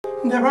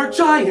There are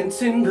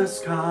giants in the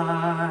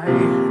sky.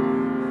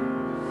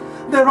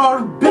 There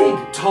are big,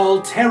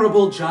 tall,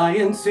 terrible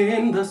giants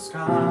in the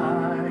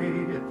sky.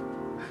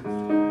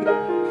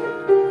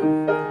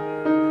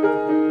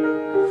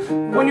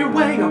 When you're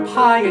way up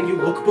high and you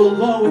look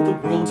below at the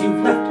world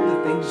you've left and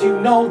the things you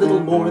know,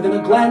 little more than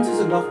a glance is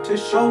enough to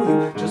show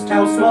you just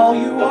how small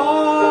you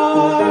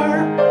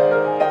are.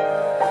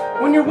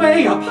 When you're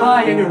way up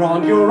high and you're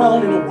on your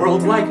own in a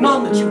world like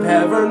none that you've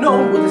ever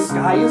known, where the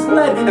sky is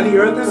lead and the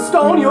earth is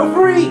stone, you're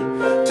free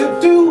to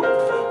do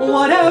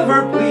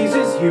whatever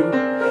pleases you,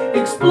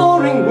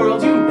 exploring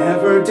worlds you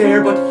never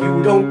dare, but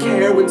you don't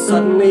care when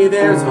suddenly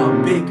there's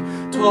a big,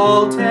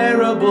 tall,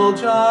 terrible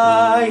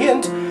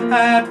giant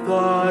at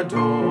the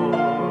door.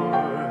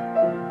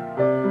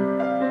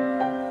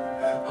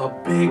 A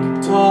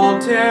big, tall,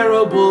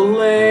 terrible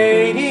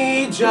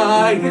lady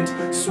giant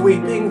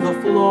sweeping the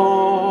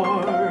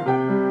floor.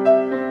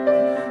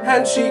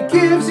 And she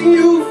gives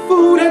you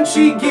food and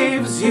she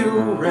gives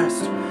you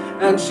rest,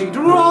 and she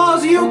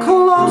draws you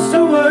close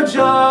to her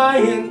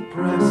giant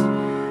breast.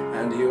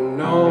 And you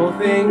know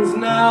things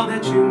now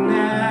that you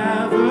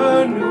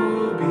never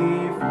knew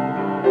before.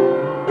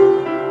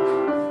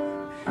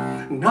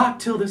 Not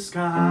till the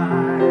sky.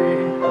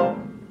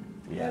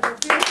 Yes.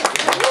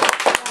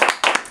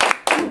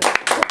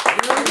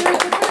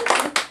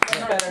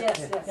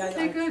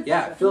 Yes.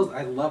 Yeah, it feels.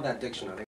 I love that diction.